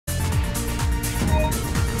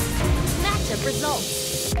of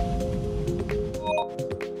results.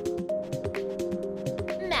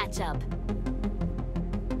 Matchup.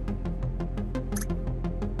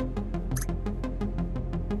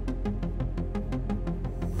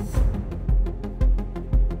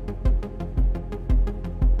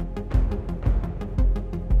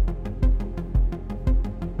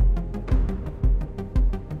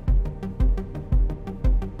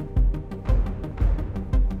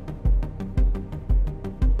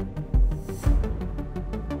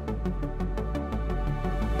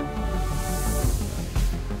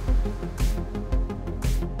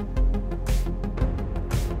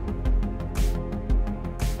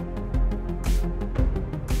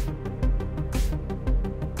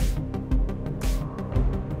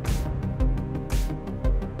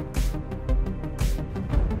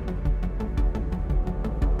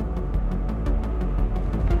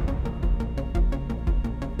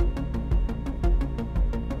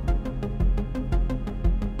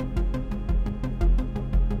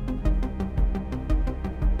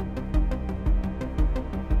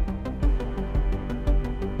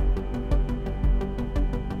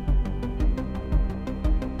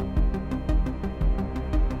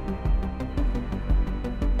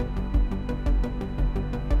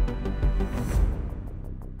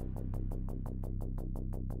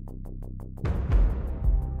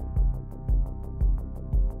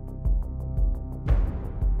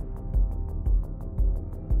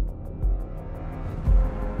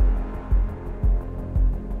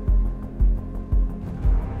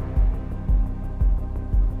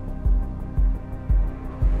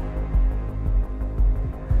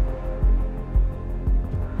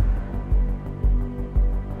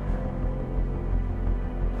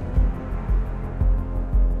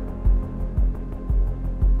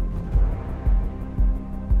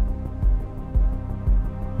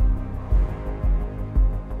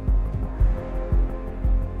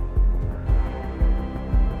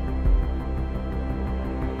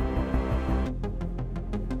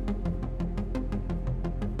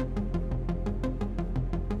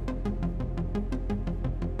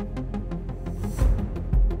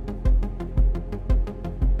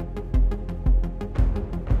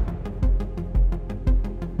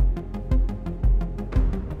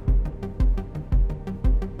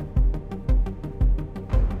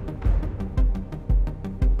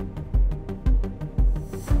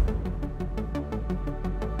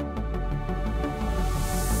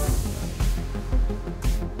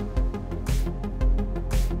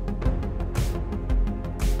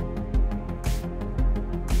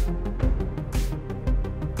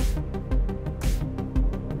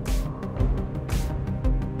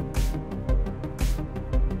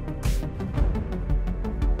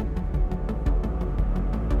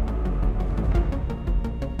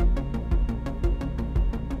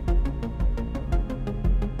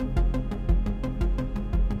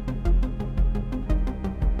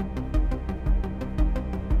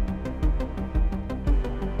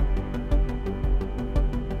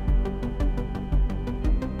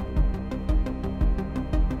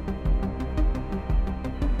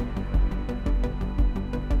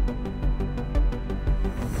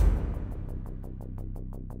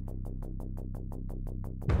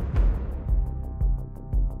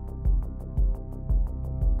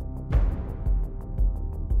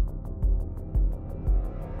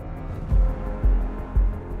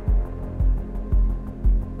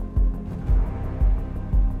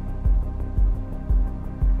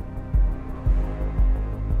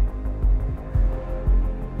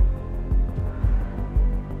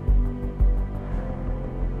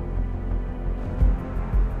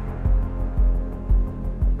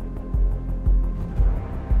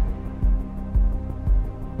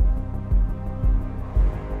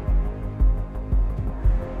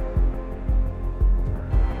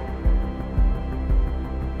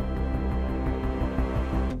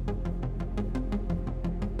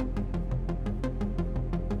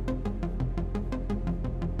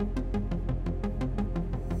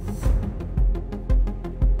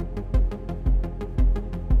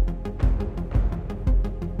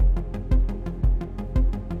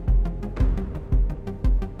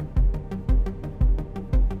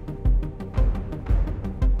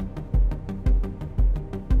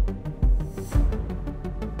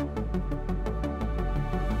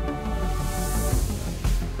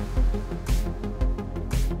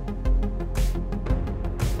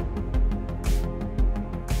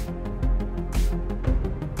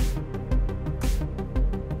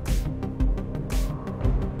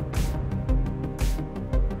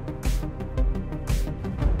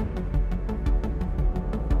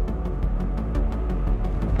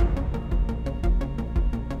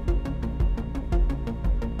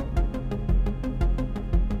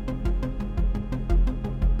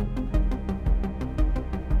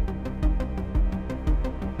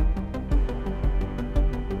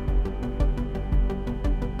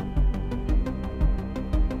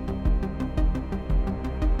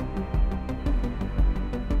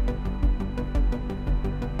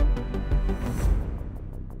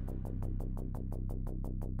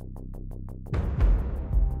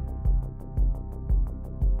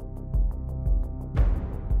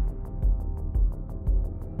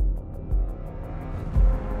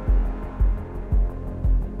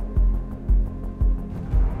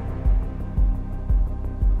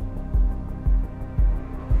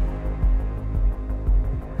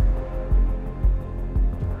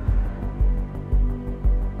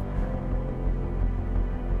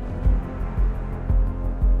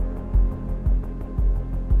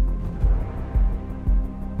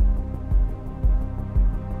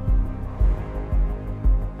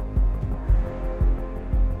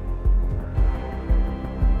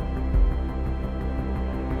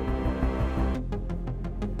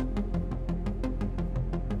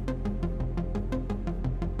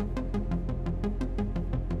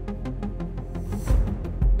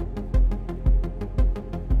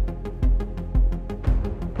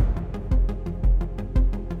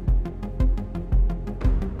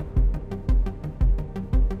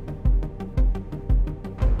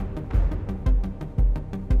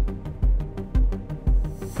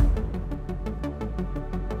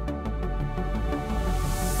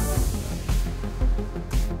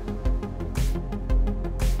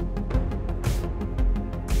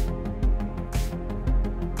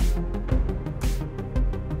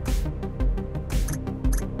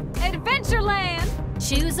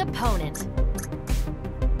 Choose opponent.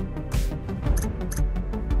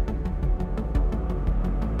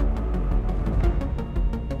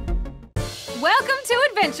 Welcome to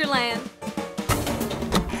Adventureland!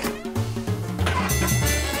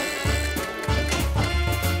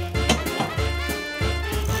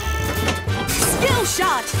 Skill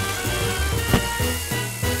shot!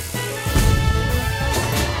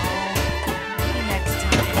 Next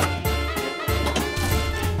time.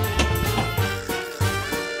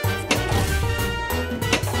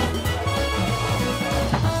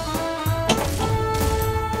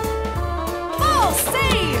 Ball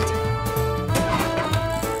saved!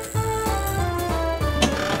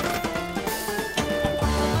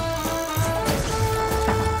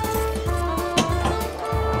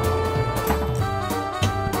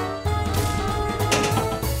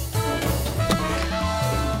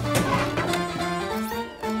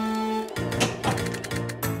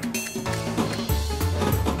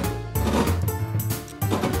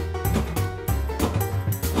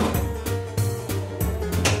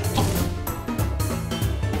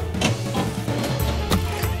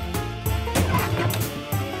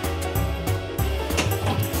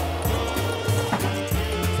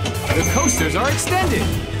 The coasters are extended.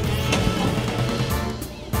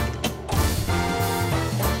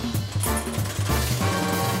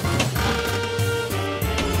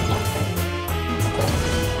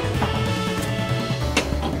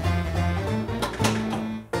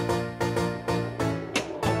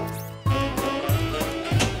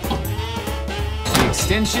 The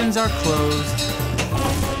extensions are closed.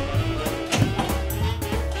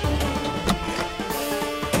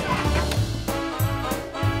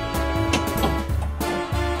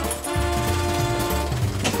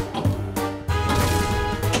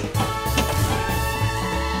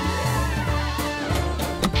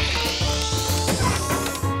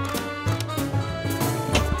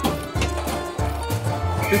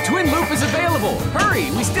 The twin loop is available! Hurry,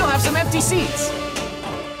 we still have some empty seats!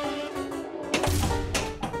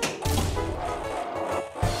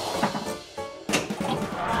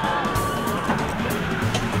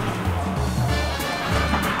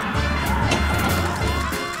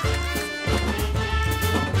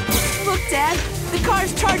 Look, Dad! The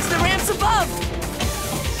cars charge the ramps above!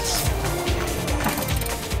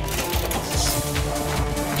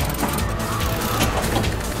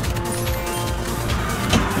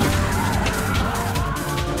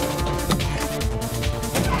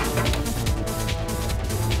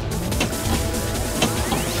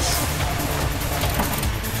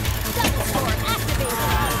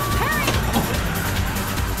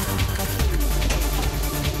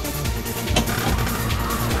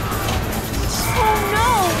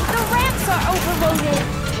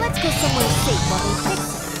 Let's go somewhere safe while we fix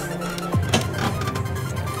it.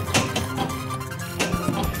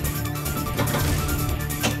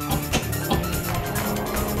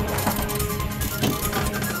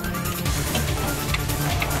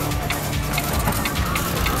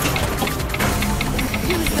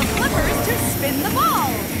 Use the flippers to spin the ball!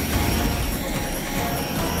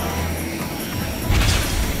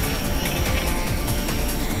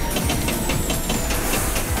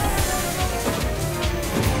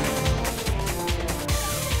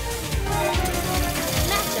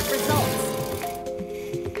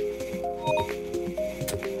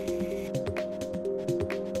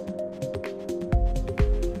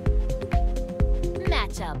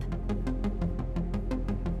 Matchup.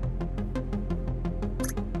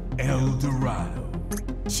 El Dorado.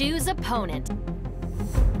 Choose opponent.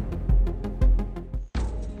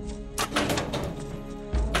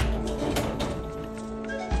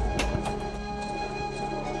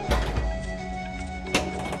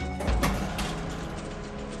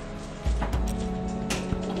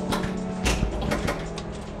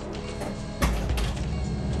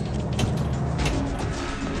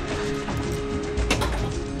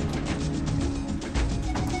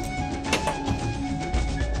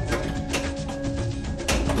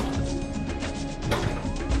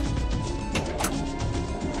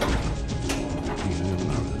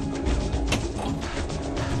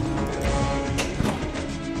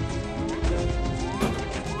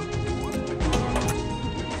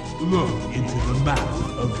 Look into the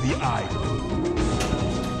mouth of the idol.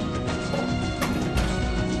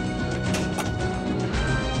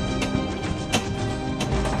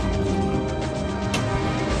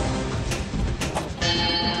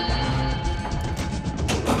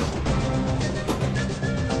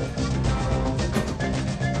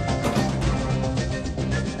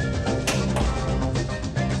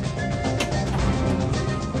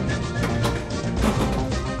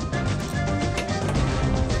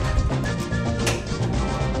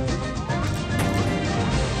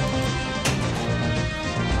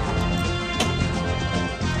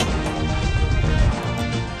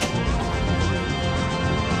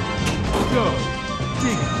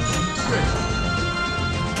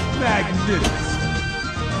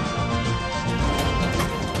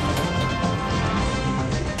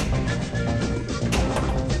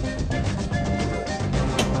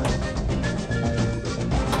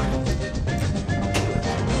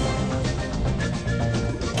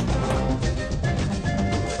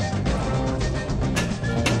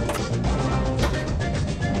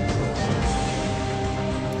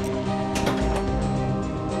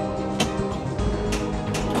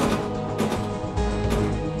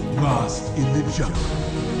 jump.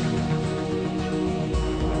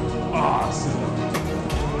 Awesome.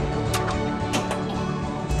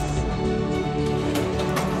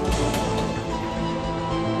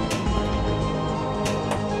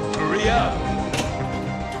 Hurry up.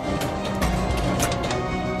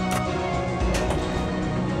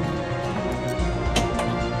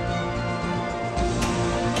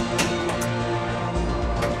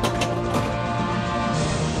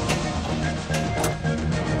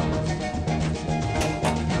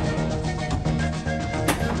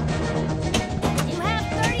 You have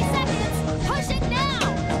 30 seconds. Push it now.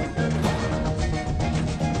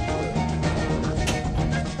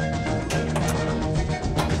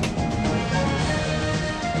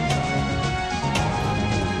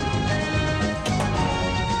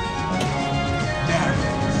 Narrow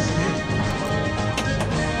escape.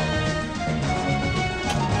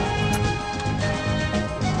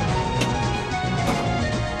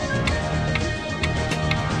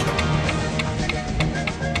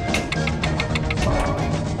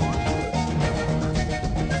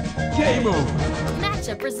 Game over.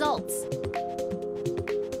 Matchup results.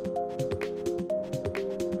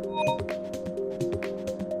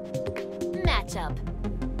 Matchup.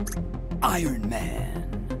 Iron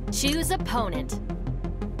Man. Choose opponent.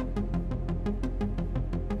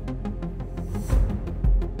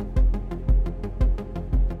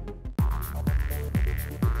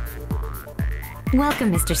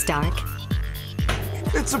 Welcome, Mr. Stark.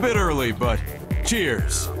 It's a bit early, but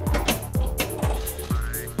cheers.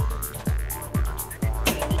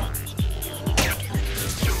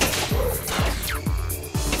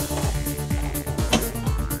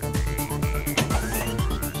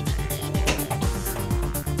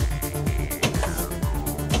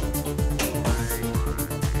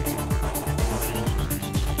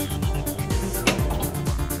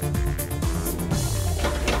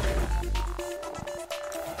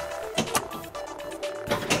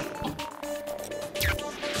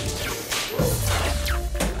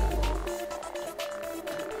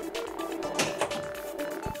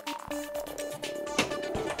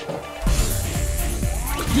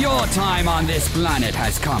 Your time on this planet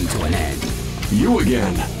has come to an end. You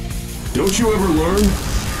again. Don't you ever learn?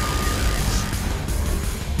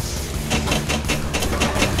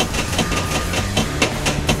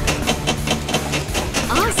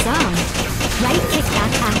 Awesome! Right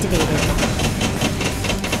kickback activated.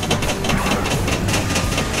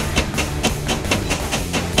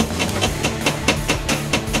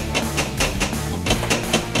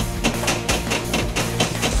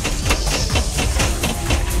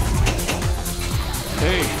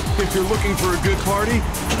 Hey, if you're looking for a good party,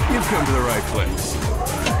 you've come to the right place.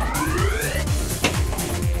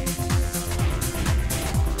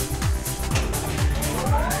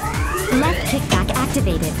 Left kickback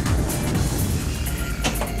activated.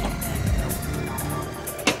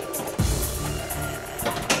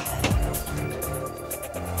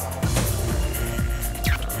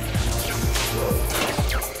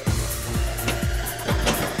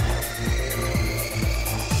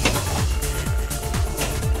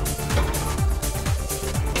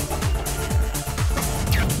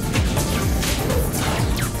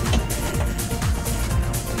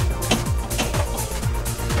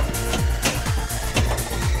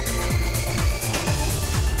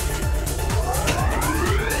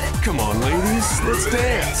 Come on, ladies, let's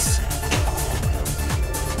dance.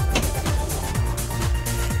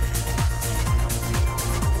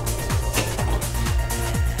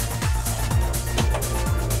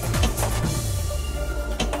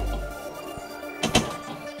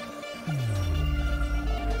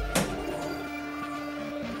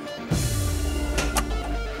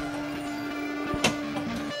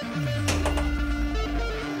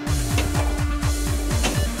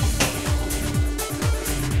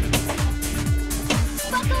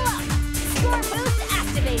 Buckle up. Score boost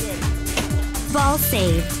activated. Ball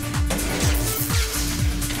saved.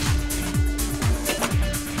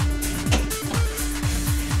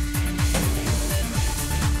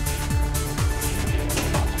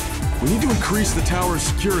 We need to increase the tower's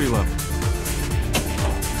security level.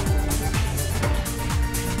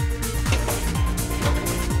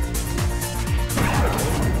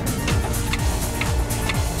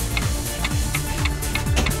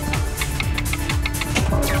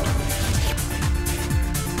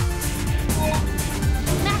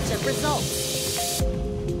 Matchup results.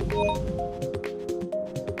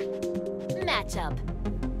 Matchup.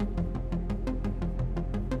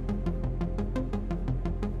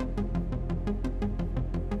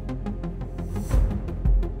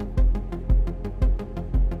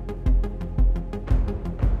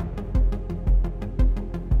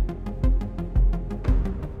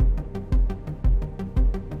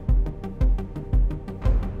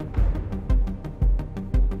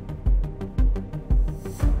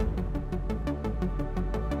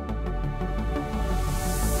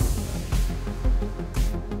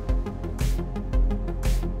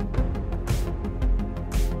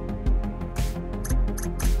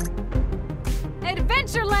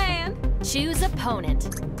 Adventureland! Choose opponent.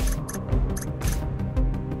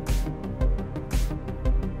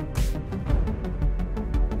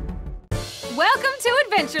 Welcome to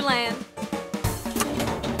Adventureland!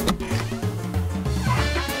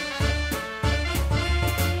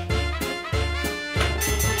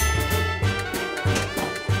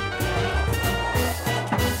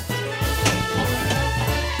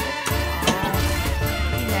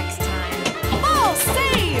 Next time. Ball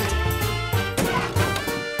saved!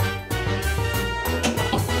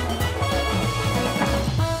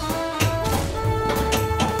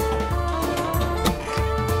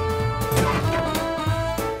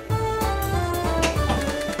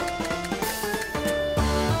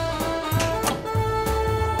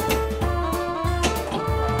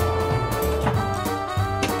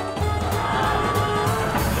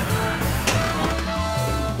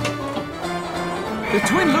 The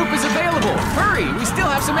twin loop is available! Hurry! We still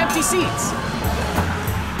have some empty seats!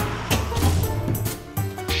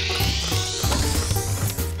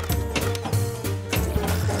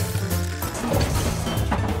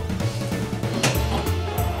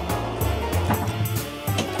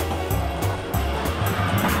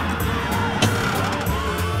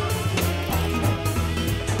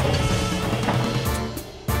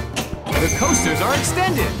 The coasters are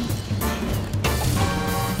extended!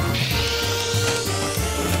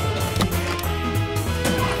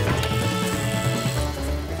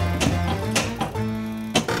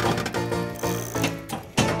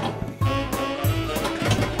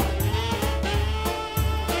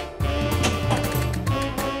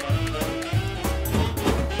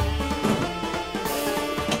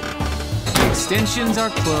 Extensions are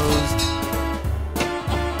closed.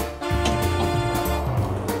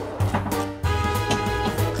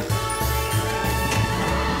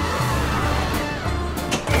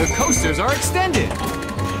 The coasters are extended.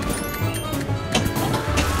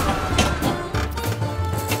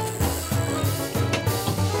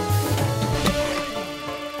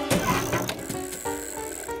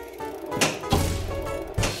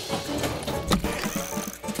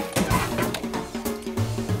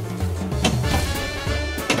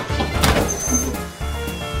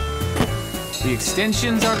 The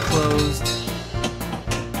extensions are closed.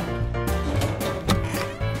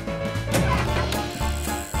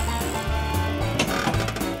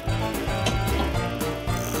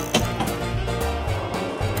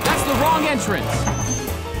 That's the wrong entrance.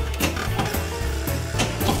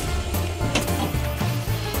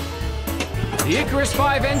 The Icarus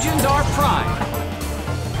 5 engines are prime.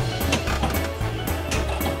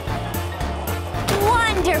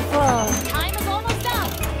 Wonderful! Time is almost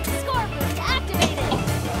up. Score boost activated.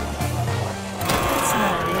 That's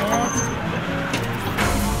not it.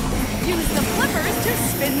 Use the flippers to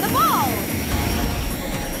spin the ball.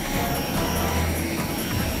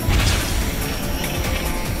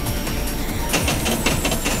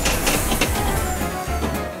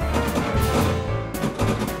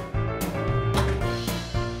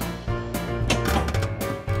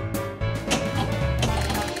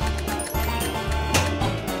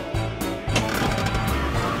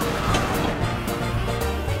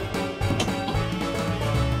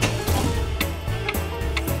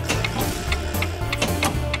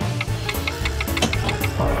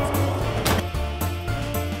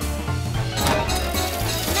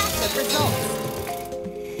 Matchup results.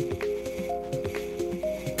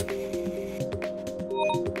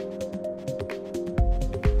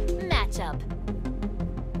 Matchup.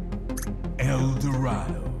 El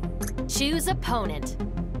Dorado. Choose opponent.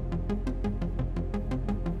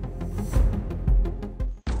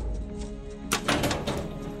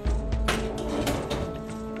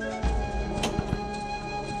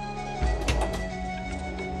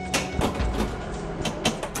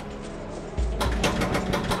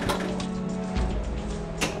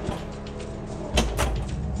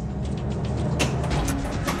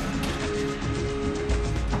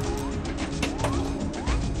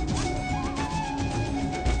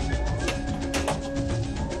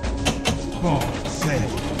 Ball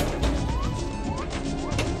saved.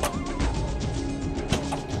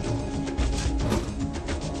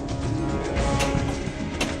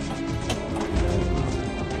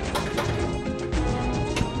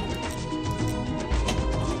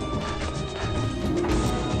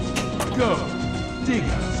 Go, dig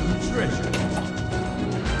out some treasure.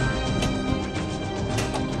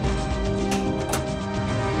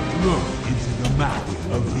 Look into the map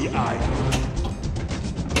of the island.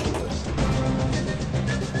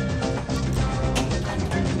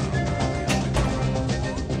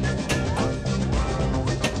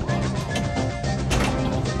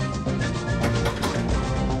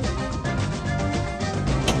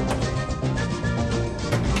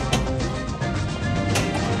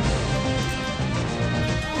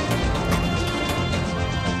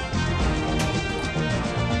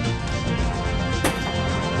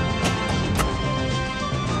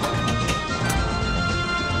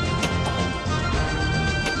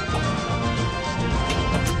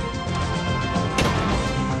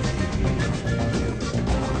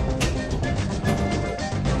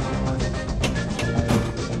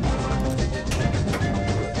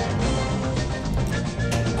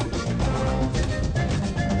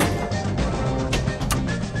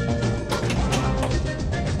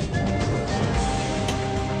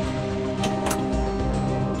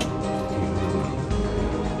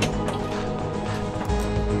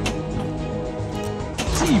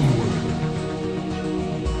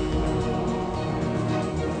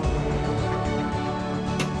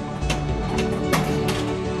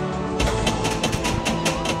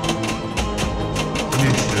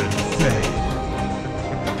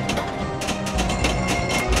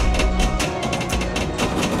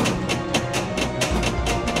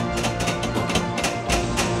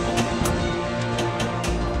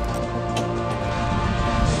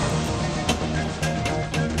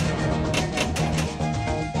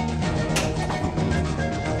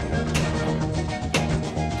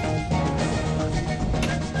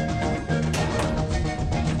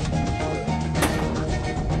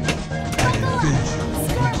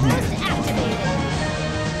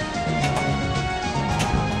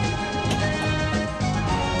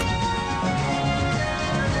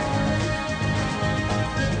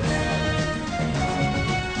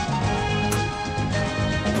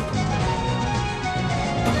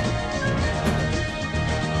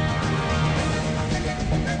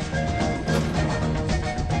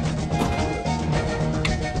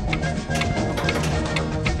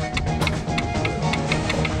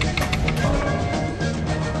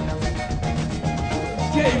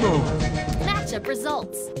 Game over. Matchup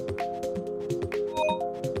results.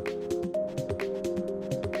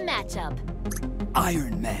 Matchup.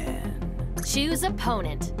 Iron Man. Choose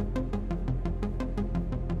opponent.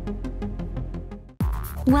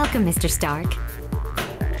 Welcome, Mr. Stark.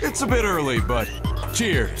 It's a bit early, but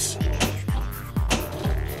cheers.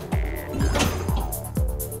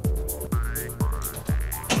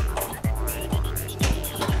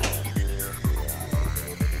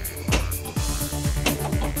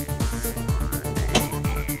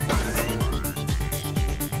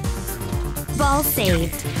 Ball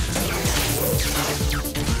saved.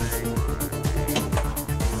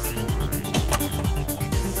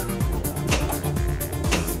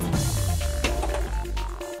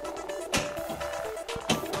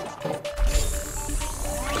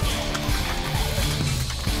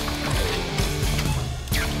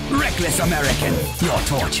 Reckless American, your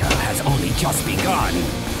torture has only just begun.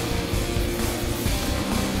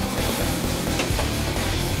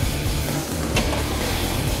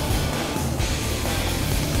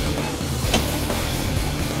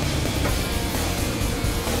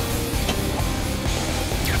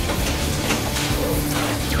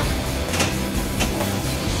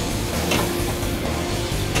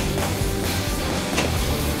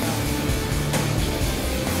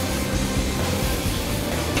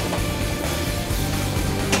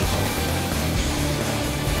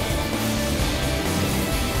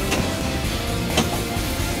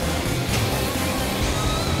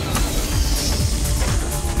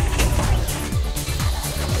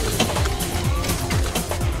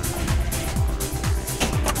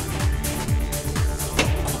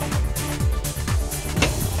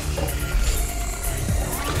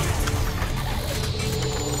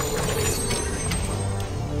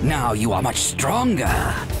 Now you are much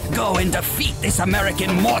stronger. Go and defeat this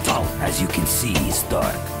American mortal. As you can see,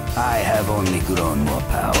 Stark, I have only grown more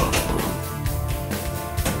powerful.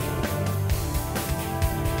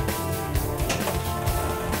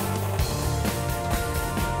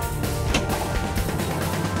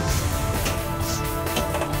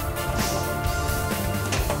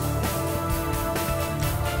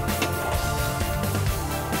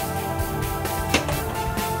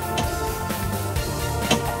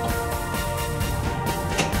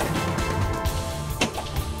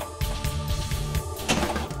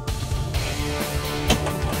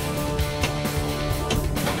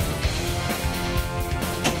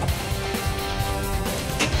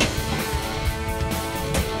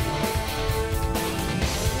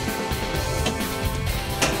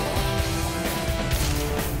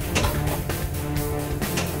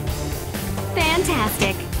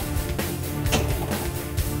 Fantastic.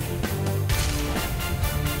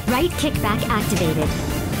 Right kickback activated.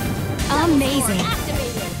 Amazing.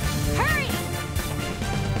 Activated. Hurry!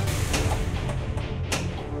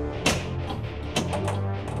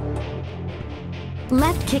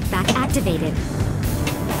 Left kickback activated.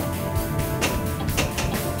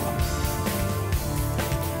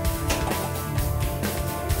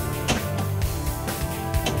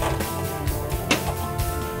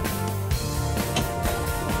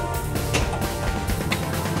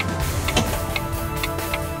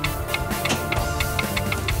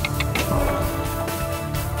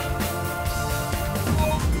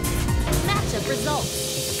 Matchup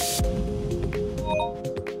results.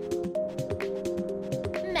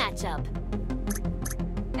 Matchup.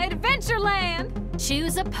 Adventureland!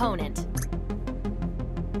 Choose opponent.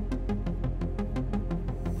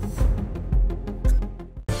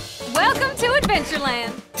 Welcome to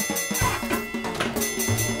Adventureland!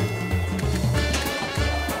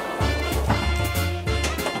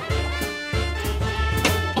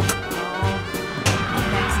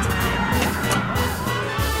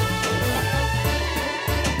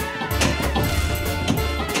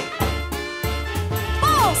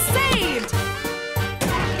 Ball saved!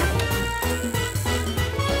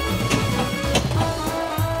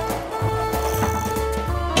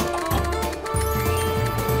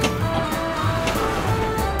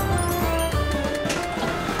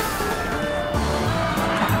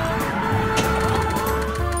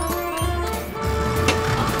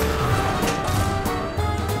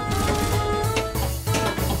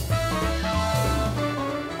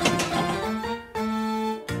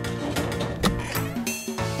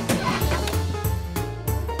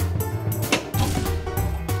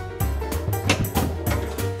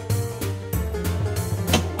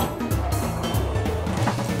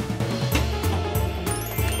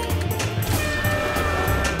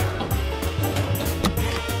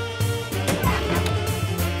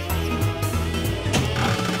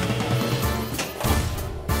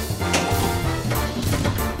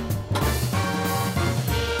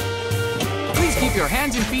 keep your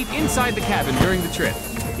hands and feet inside the cabin during the trip.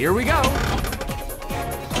 Here we go.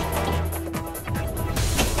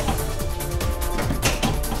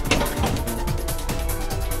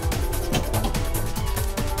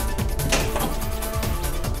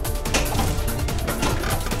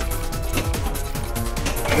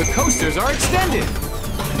 The coasters are extended.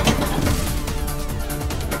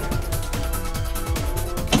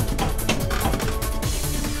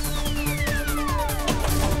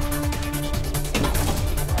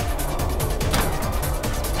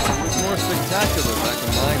 More spectacular back in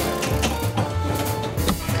my day.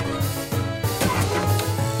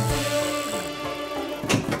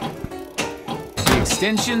 The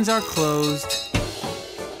extensions are closed.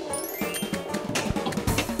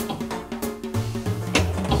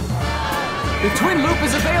 The twin loop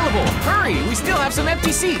is available. Hurry, we still have some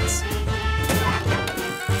empty seats.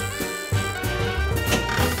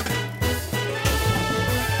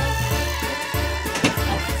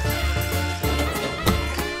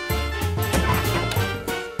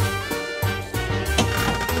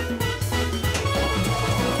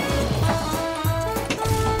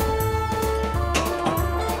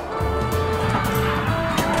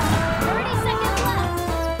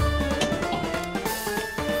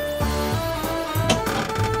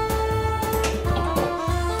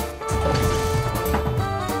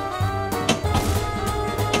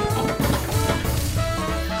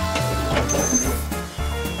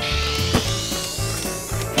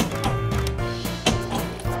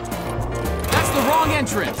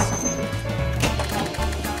 Entrance.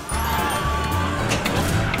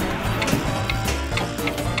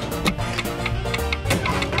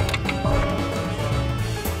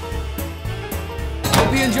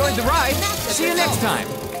 Hope you enjoyed the ride. See you next time.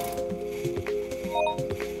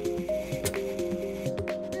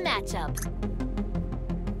 Matchup.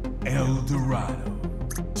 El Dorado.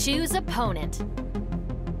 Choose opponent.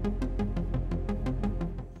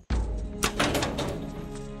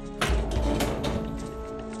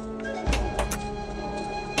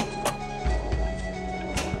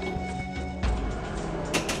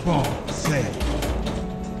 Ball saved.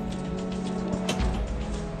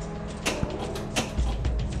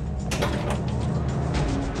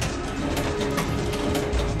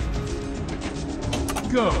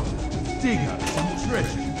 Go, dig up some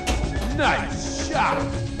treasure. Nice shot.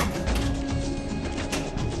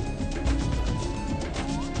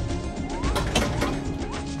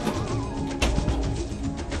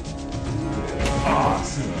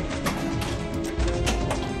 Awesome.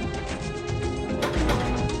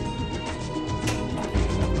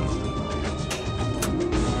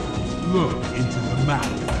 Look into the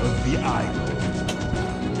mouth of the idol.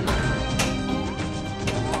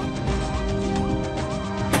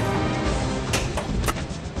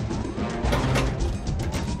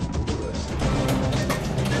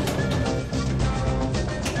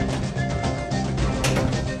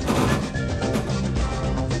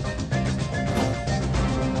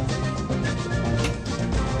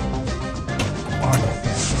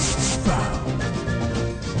 Artifact found.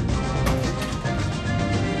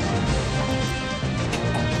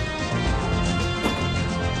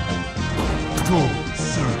 Gold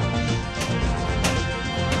surge.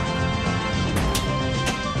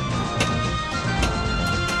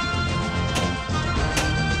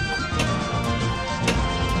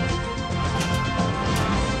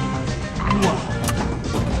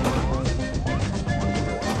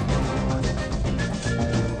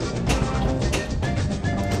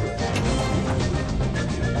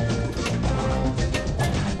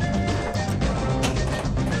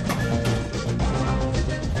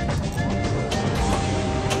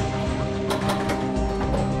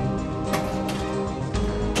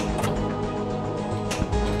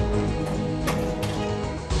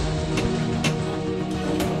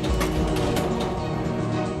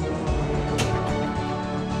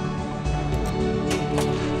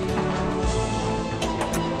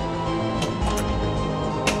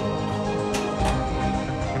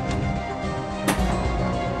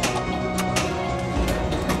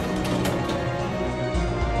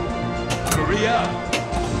 Hurry up!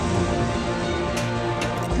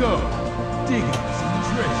 Go, dig up some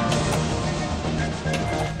treasure.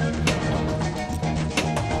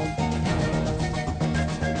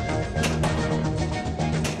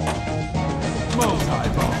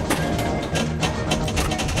 Multi-ball.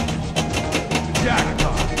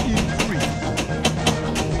 Jackpot increase.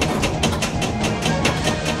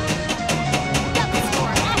 Double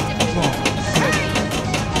score activated. Ball saved.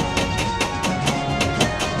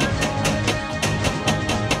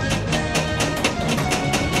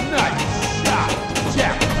 Nice shot,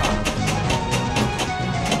 jackpot.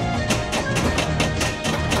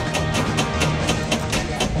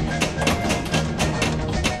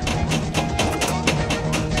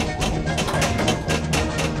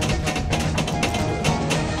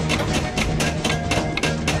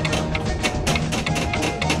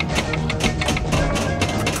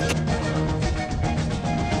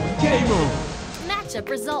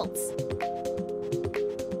 results.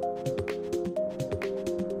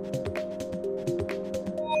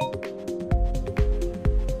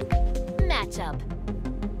 Matchup.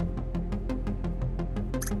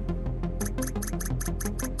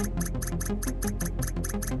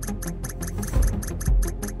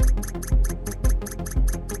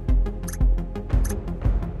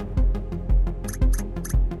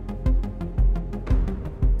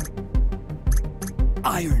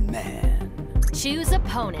 Iron Man. Choose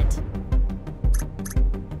opponent.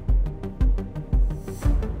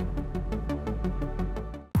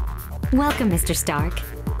 Welcome, Mr. Stark.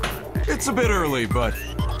 It's a bit early, but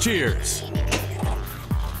cheers.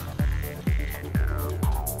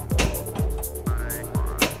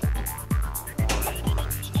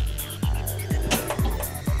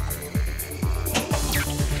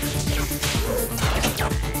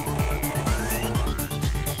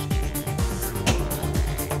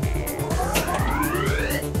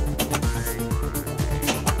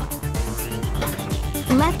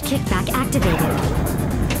 Left kickback activated.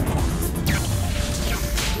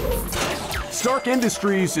 Stark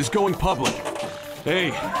Industries is going public.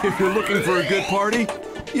 Hey, if you're looking for a good party,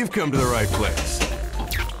 you've come to the right place.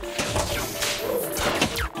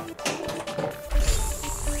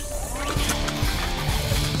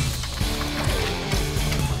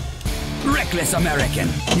 Reckless American,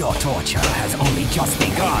 your torture has only just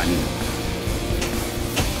begun.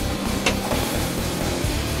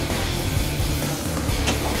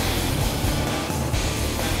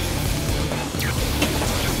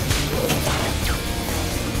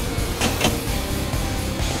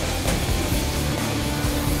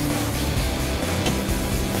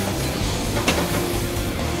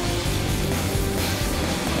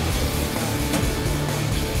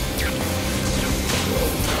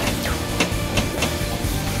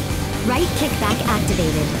 Right kickback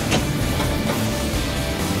activated.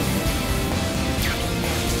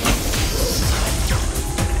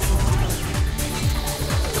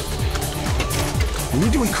 We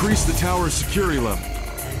need to increase the tower's security level.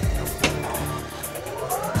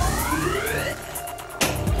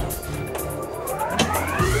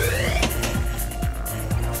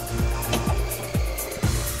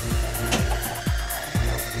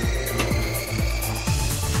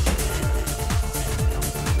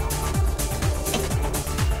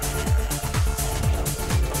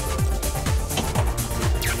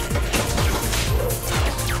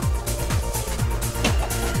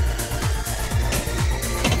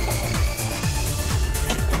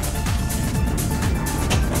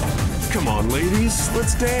 Come on, ladies,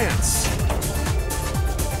 let's dance.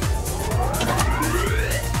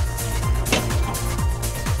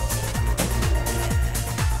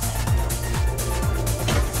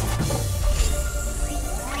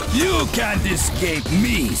 You can't escape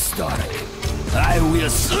me, Stark. I will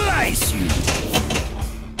slice you.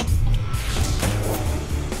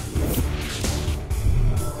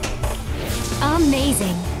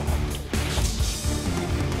 Amazing.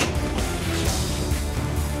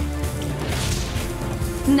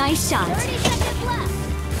 Nice shot. 30 seconds left.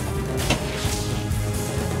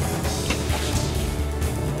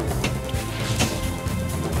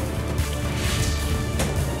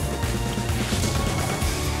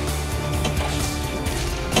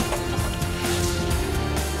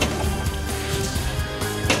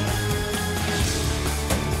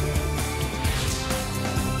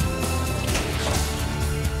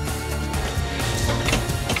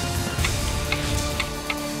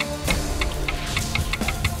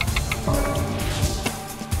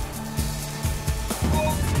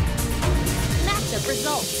 Matchup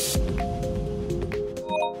results.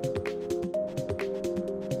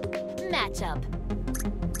 Matchup.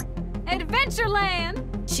 Adventureland!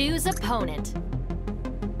 Choose opponent.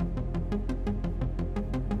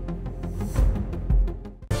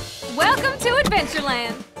 Welcome to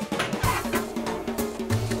Adventureland!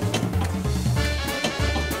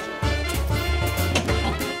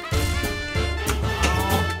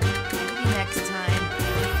 Maybe next time.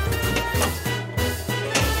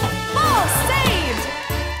 Ball saved!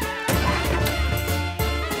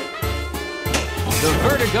 The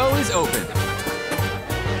vertigo is open.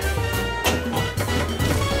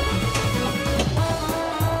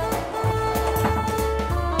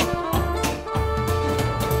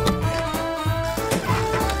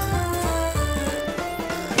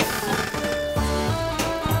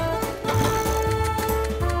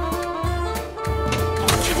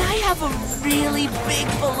 Can I have a really big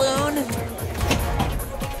balloon?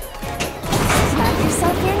 Snap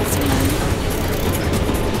yourself in, sweetie.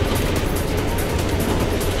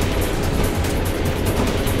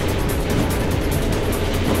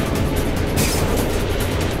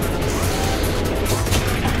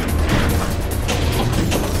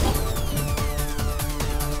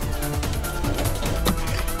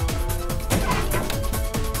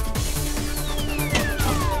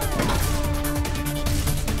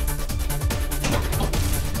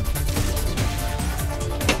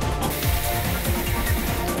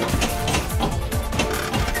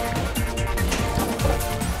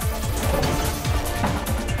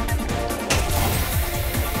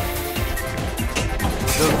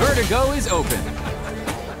 go is open.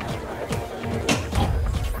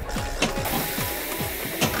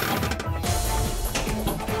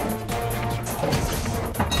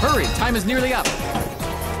 Hurry, time is nearly up.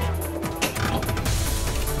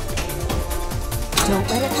 Don't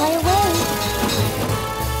let it fly away.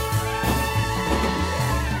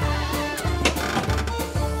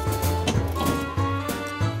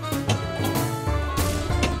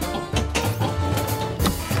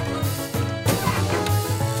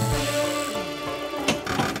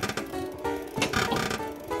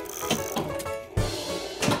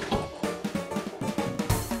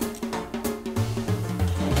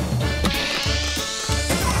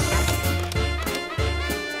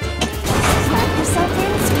 Slap yourself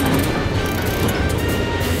in, sweetie.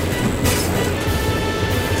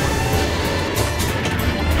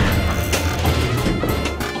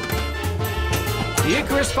 The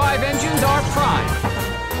Icarus 5 engines are prime.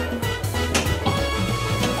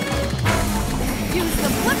 Use the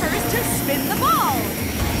flippers to spin the ball.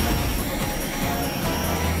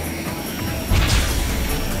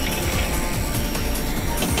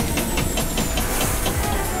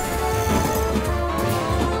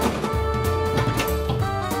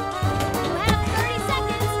 You have 30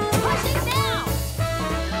 seconds. Push it now.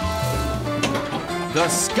 The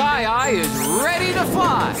Sky Eye is ready to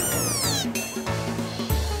fly.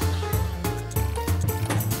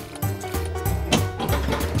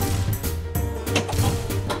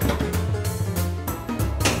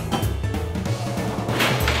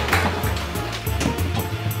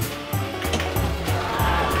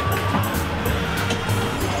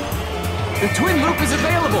 The twin loop is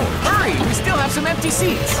available. Hurry, we still have some empty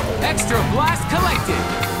seats. Extra blast collected.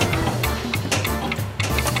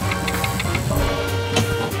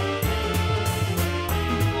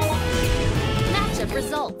 Matchup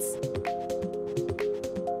results.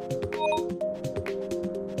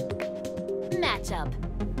 Matchup.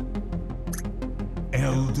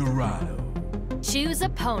 El Dorado. Choose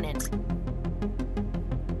opponent.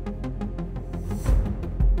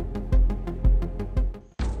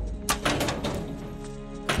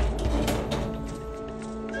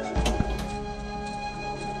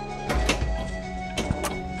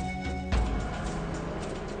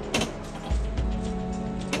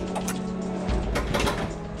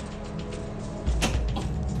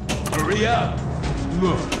 Hurry up!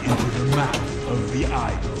 Look into the mouth of the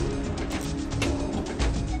idol.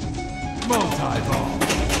 Multi-ball.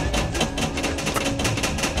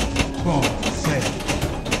 Ball set.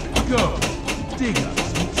 Go! Dig up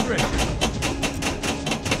some treasure.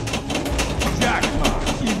 Jackpot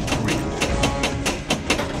increase.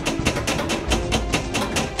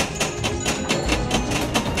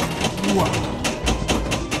 Wow!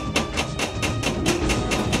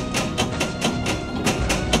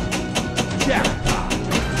 Jackpot!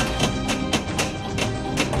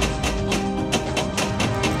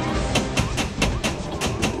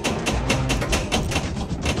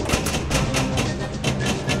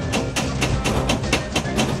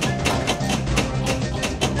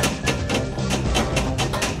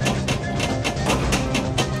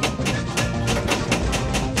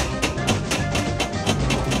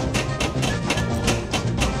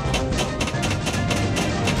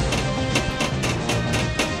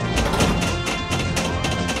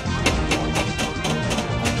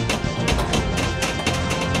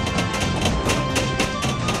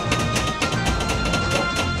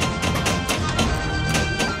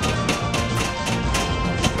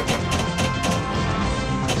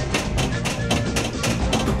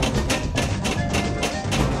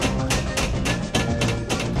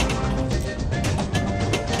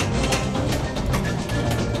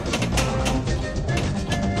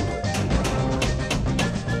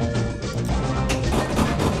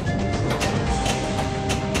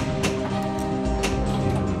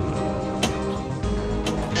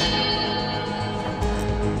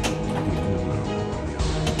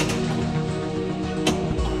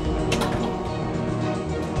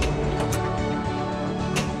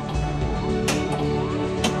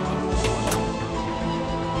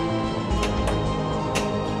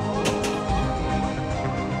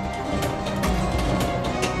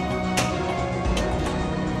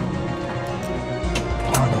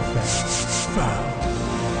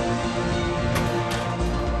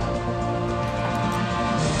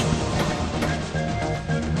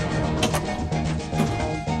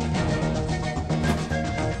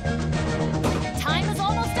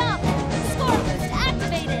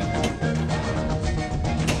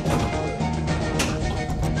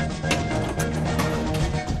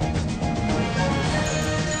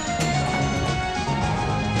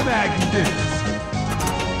 Magnificent.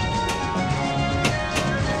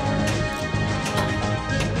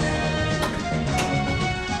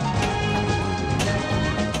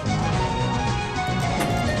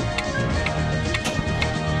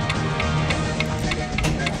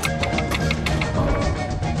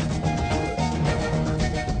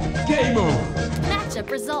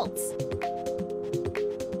 seats.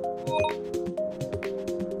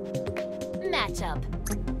 Matchup.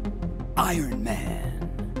 Iron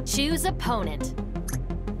Man. Choose opponent.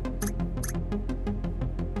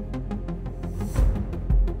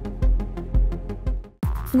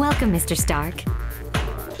 Welcome, Mr. Stark.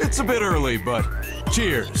 It's a bit early, but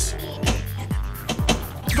cheers.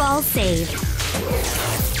 Ball saved.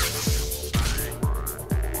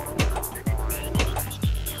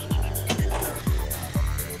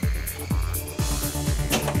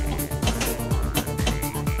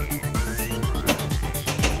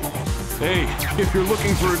 Hey, if you're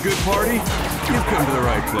looking for a good party, you've come to the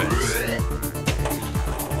right place.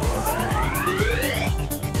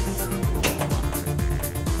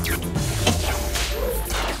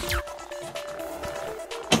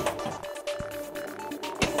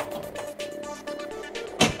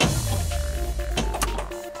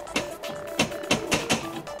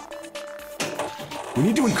 We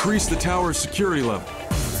need to increase the tower's security level.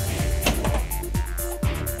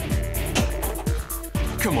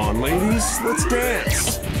 Come on, ladies, let's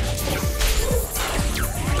dance.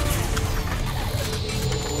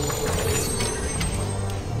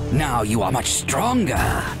 Now you are much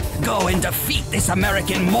stronger. Go and defeat this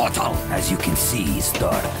American mortal. As you can see,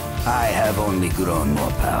 Stark, I have only grown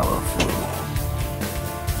more powerful.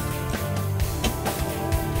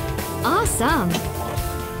 Awesome.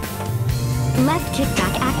 Left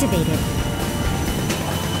kickback activated.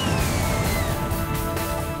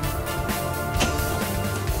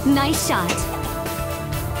 Nice shot.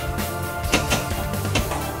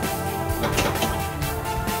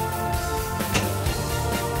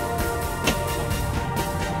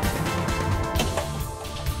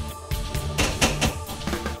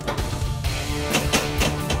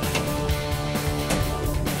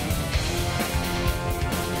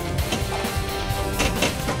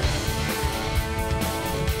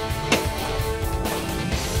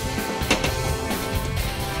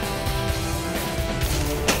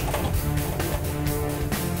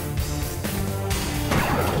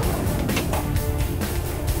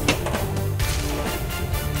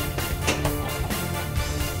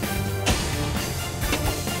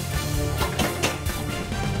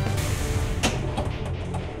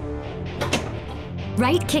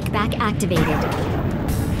 Right kickback activated.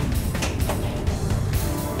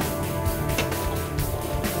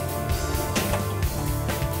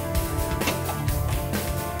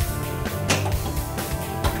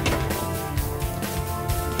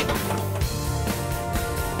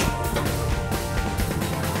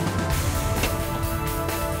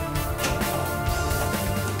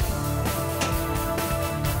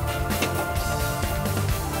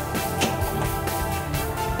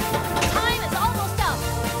 Time is almost up.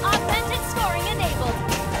 Augmented scoring enabled.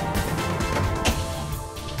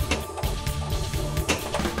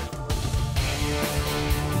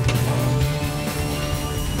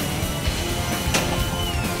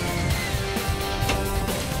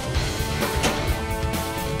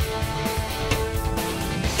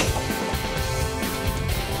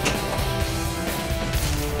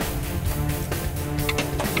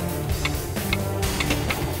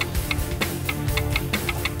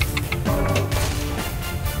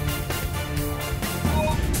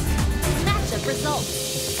 Matchup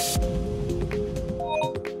results.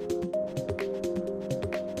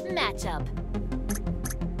 Matchup.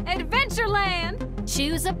 Adventureland!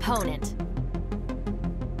 Choose opponent.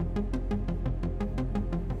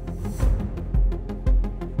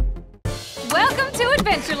 Welcome to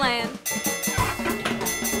Adventureland!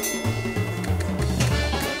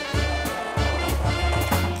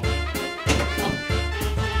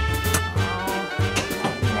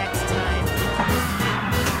 Next time.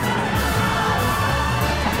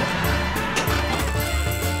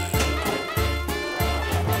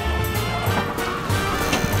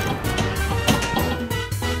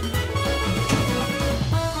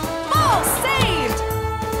 Ball saved!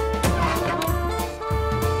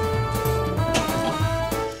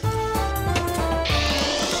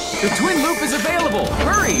 The twin loop is available!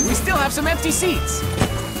 Hurry, we still have some empty seats!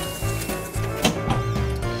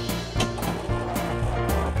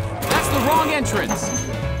 That's the wrong entrance!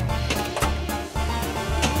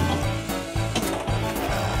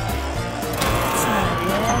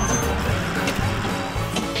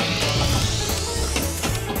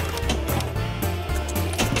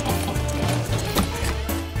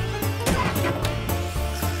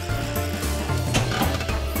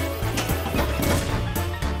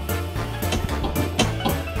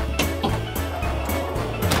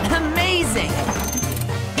 Amazing!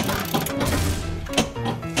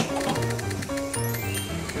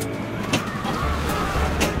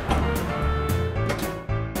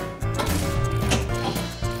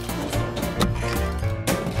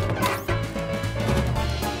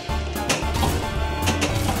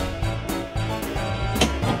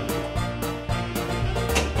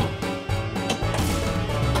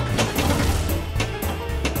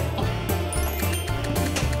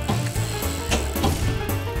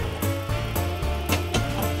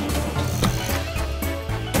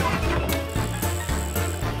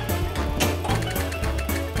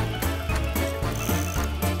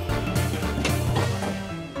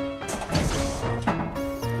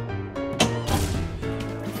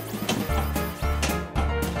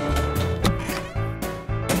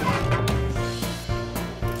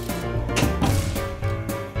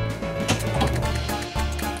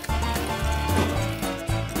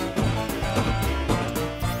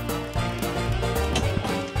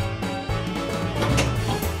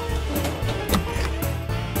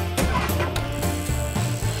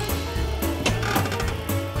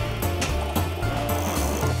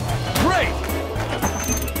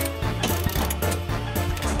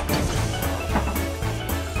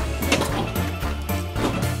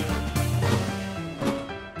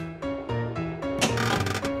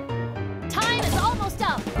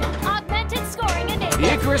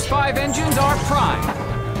 Icarus 5 engines are prime.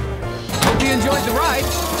 Hope you enjoyed the ride.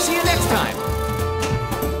 See you next time.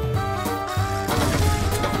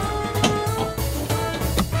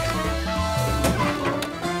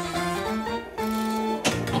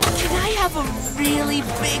 Can I have a really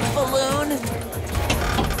big balloon?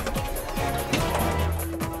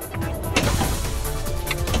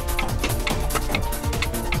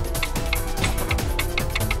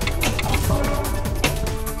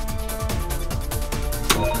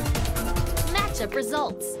 Matchup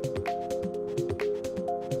results.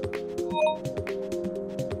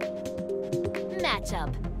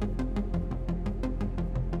 Matchup.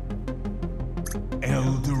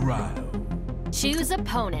 El Dorado. Choose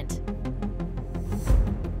opponent.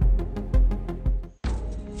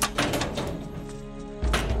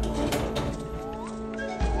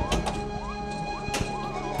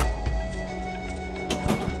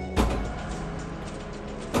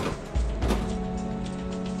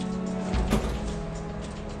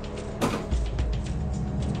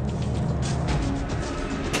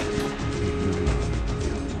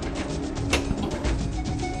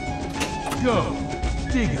 Go,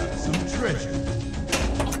 dig up some treasure.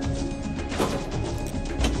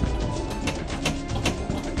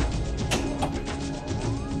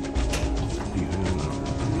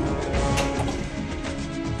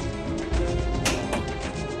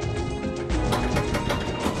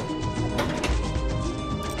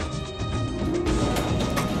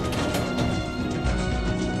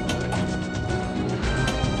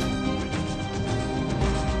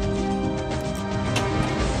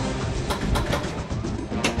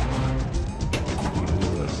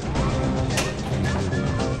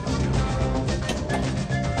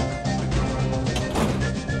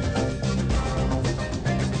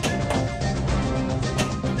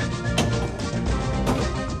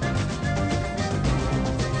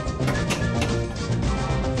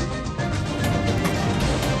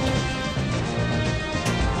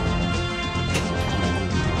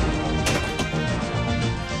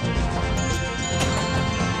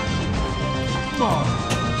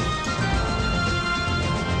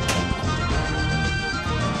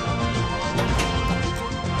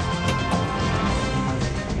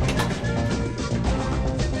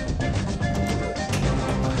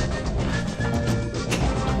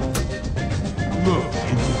 Look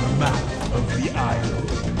into the mouth of the idol.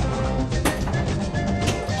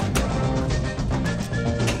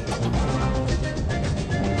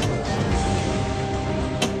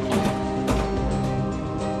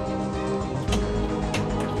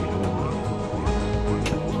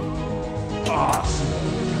 Awesome.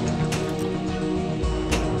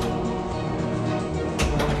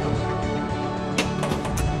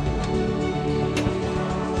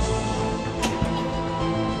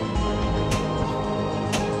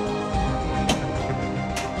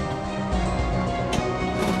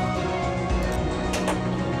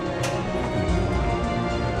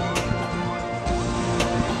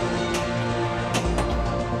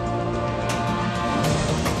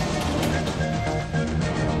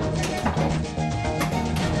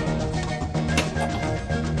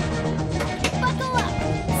 Buckle up.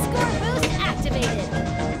 Score boost activated.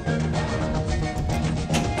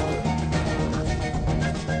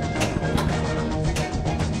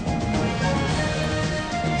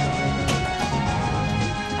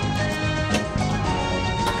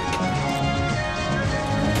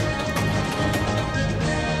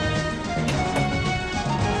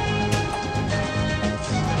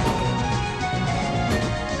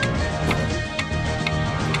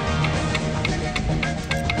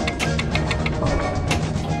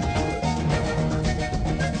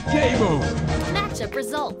 Game over. Matchup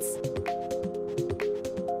results.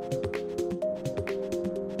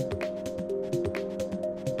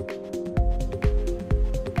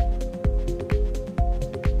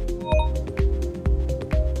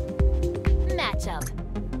 Matchup.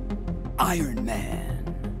 Iron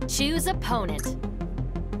Man. Choose opponent.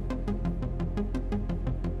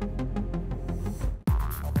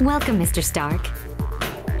 Welcome, Mr. Stark.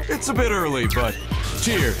 It's a bit early, but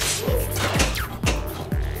cheers.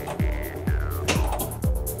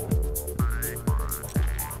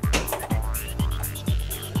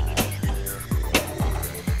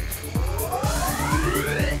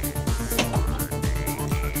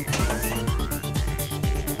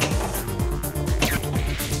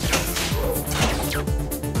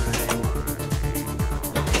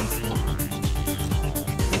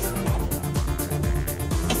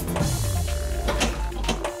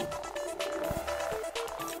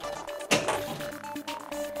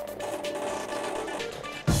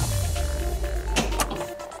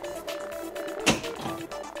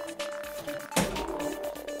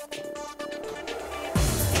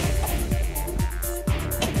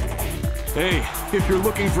 Hey, if you're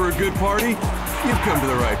looking for a good party, you've come to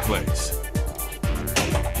the right place.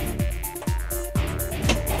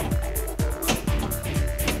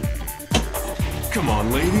 Come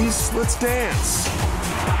on, ladies, let's dance.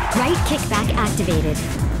 Right kickback activated.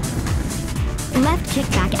 Left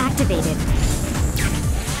kickback activated.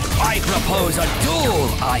 I propose a duel,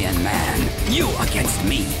 Iron Man. You against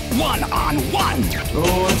me, one-on-one.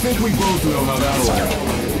 Oh, I think we both know how that'll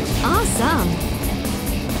end. Awesome.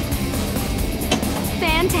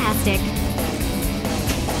 Fantastic.